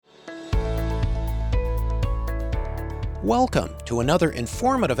Welcome to another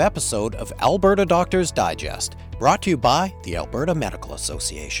informative episode of Alberta Doctors Digest, brought to you by the Alberta Medical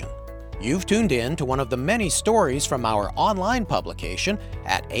Association. You've tuned in to one of the many stories from our online publication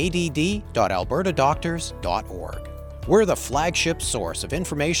at add.albertadoctors.org. We're the flagship source of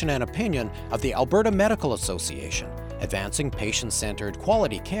information and opinion of the Alberta Medical Association, advancing patient-centered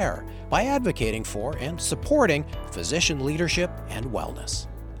quality care by advocating for and supporting physician leadership and wellness.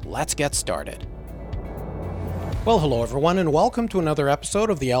 Let's get started. Well, hello everyone, and welcome to another episode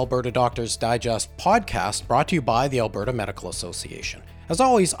of the Alberta Doctors Digest podcast, brought to you by the Alberta Medical Association. As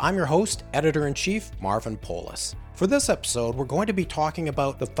always, I'm your host, Editor-in-Chief, Marvin Polis. For this episode, we're going to be talking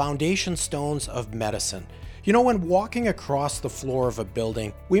about the foundation stones of medicine. You know, when walking across the floor of a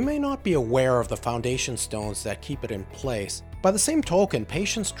building, we may not be aware of the foundation stones that keep it in place. By the same token,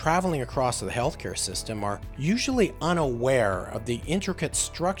 patients traveling across the healthcare system are usually unaware of the intricate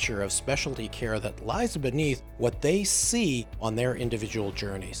structure of specialty care that lies beneath what they see on their individual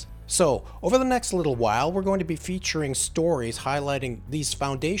journeys. So, over the next little while, we're going to be featuring stories highlighting these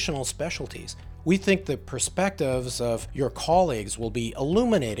foundational specialties. We think the perspectives of your colleagues will be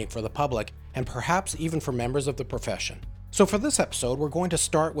illuminating for the public and perhaps even for members of the profession. So for this episode, we're going to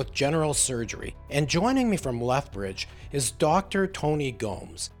start with general surgery, and joining me from Lethbridge is Dr. Tony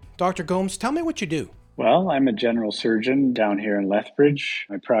Gomes. Dr. Gomes, tell me what you do. Well, I'm a general surgeon down here in Lethbridge.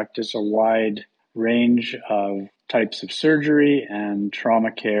 I practice a wide range of types of surgery and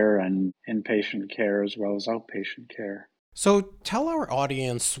trauma care and inpatient care as well as outpatient care. So tell our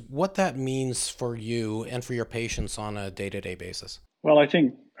audience what that means for you and for your patients on a day-to-day basis. Well, I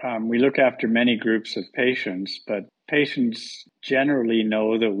think we look after many groups of patients, but patients generally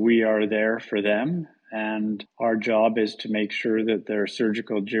know that we are there for them, and our job is to make sure that their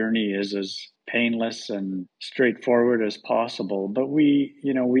surgical journey is as painless and straightforward as possible. But we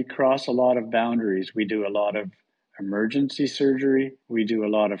cross a lot of boundaries. We do a lot of emergency surgery, we do a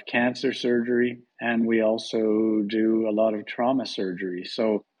lot of cancer surgery, and we also do a lot of trauma surgery.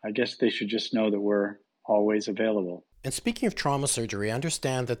 So I guess they should just know that we're always available. And speaking of trauma surgery, I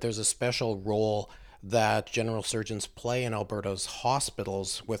understand that there's a special role that general surgeons play in Alberta's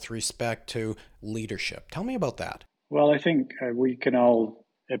hospitals with respect to leadership. Tell me about that. Well, I think we can all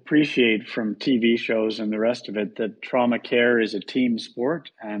appreciate from TV shows and the rest of it that trauma care is a team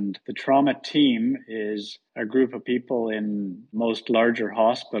sport, and the trauma team is a group of people in most larger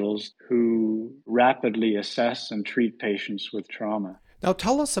hospitals who rapidly assess and treat patients with trauma. Now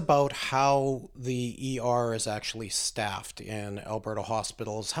tell us about how the ER is actually staffed in Alberta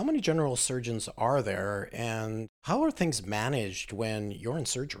hospitals. How many general surgeons are there, and how are things managed when you're in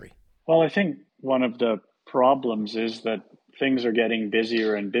surgery? Well, I think one of the problems is that things are getting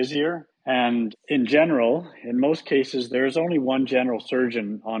busier and busier. And in general, in most cases, there's only one general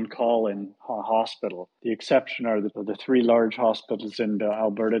surgeon on call in a hospital. The exception are the three large hospitals in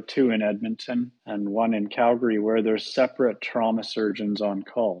Alberta, two in Edmonton and one in Calgary, where there's separate trauma surgeons on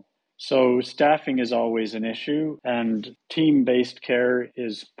call. So staffing is always an issue, and team-based care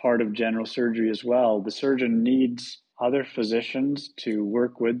is part of general surgery as well. The surgeon needs other physicians to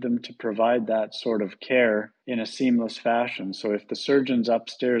work with them to provide that sort of care in a seamless fashion. So if the surgeon's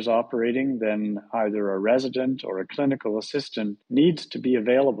upstairs operating, then either a resident or a clinical assistant needs to be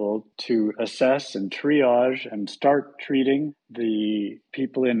available to assess and triage and start treating the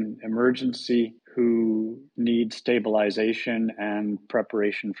people in emergency who need stabilization and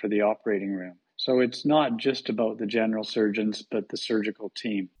preparation for the operating room. So it's not just about the general surgeons, but the surgical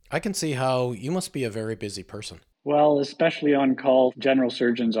team. I can see how you must be a very busy person. Well, especially on call, general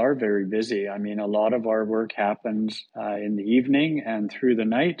surgeons are very busy. I mean, a lot of our work happens in the evening and through the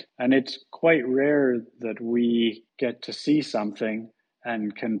night, and it's quite rare that we get to see something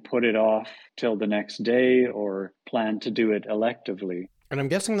and can put it off till the next day or plan to do it electively. And I'm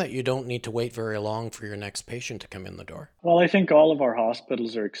guessing that you don't need to wait very long for your next patient to come in the door. Well, I think all of our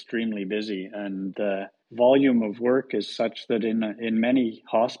hospitals are extremely busy, and the volume of work is such that in many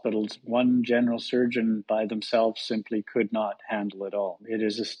hospitals, one general surgeon by themselves simply could not handle it all. It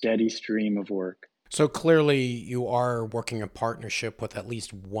is a steady stream of work. So clearly you are working in partnership with at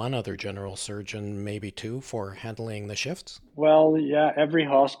least one other general surgeon, maybe two, for handling the shifts? Well, yeah, every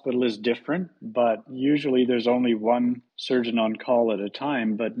hospital is different, but usually there's only one surgeon on call at a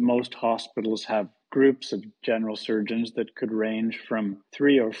time, but most hospitals have groups of general surgeons that could range from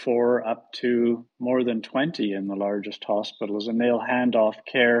 3 or 4 up to more than 20 in the largest hospitals, and they'll hand off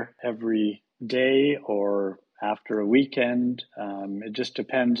care every day or after a weekend. It just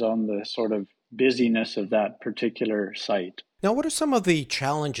depends on the sort of busyness of that particular site. Now, what are some of the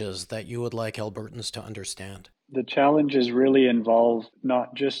challenges that you would like Albertans to understand? The challenges really involve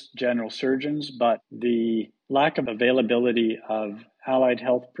not just general surgeons, but the lack of availability of allied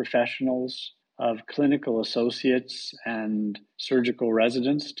health professionals, of clinical associates and surgical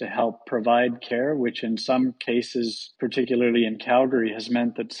residents to help provide care, which in some cases, particularly in Calgary, has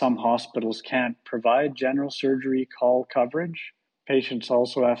meant that some hospitals can't provide general surgery call coverage. Patients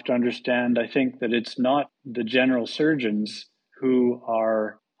also have to understand, I think, that it's not the general surgeons who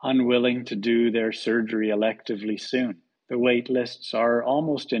are unwilling to do their surgery electively soon. The wait lists are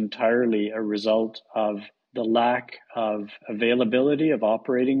almost entirely a result of the lack of availability of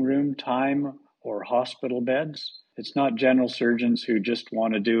operating room time or hospital beds. It's not general surgeons who just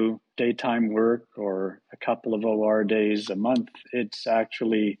want to do daytime work or a couple of OR days a month. It's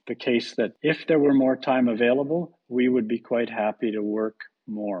actually the case that if there were more time available, we would be quite happy to work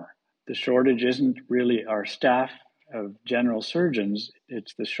more. The shortage isn't really our staff of general surgeons.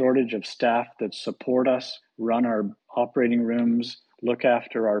 It's the shortage of staff that support us, run our operating rooms, look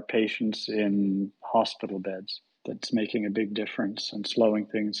after our patients in hospital beds. That's making a big difference and slowing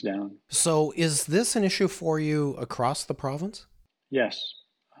things down. So is this an issue for you across the province? Yes.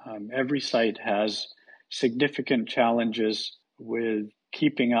 Every site has significant challenges with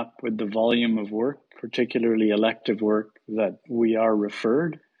keeping up with the volume of work, particularly elective work that we are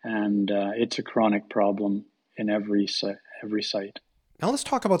referred, and it's a chronic problem in every site. Now let's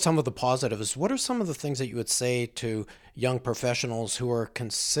talk about some of the positives. What are some of the things that you would say to young professionals who are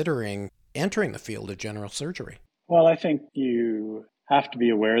considering entering the field of general surgery? Well, I think you have to be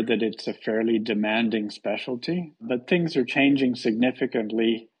aware that it's a fairly demanding specialty, but things are changing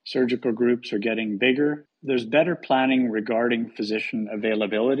significantly. Surgical groups are getting bigger. There's better planning regarding physician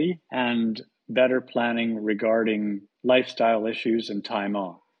availability and better planning regarding lifestyle issues and time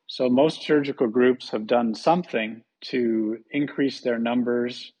off. So most surgical groups have done something to increase their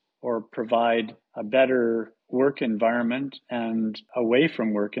numbers or provide a better work environment and away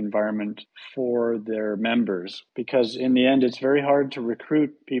from work environment for their members. Because in the end, it's very hard to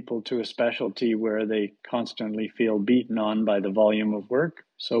recruit people to a specialty where they constantly feel beaten on by the volume of work.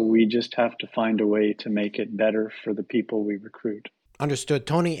 So we just have to find a way to make it better for the people we recruit. Understood.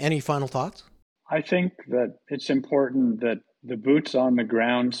 Tony, any final thoughts? I think that it's important that the boots on the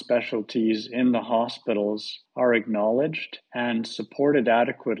ground specialties in the hospitals are acknowledged and supported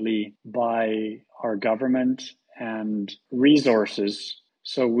adequately by our government and resources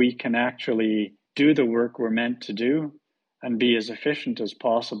so we can actually do the work we're meant to do and be as efficient as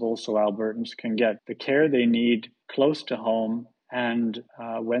possible so Albertans can get the care they need close to home and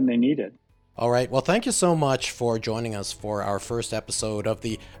when they need it. All right. Well, thank you so much for joining us for our first episode of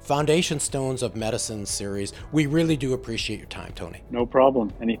the Foundation Stones of Medicine series. We really do appreciate your time, Tony. No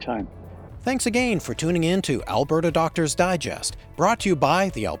problem. Anytime. Thanks again for tuning in to Alberta Doctors Digest, brought to you by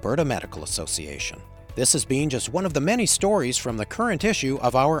the Alberta Medical Association. This has been just one of the many stories from the current issue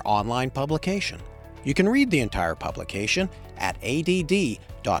of our online publication. You can read the entire publication at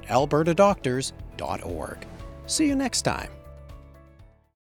add.albertadoctors.org. See you next time.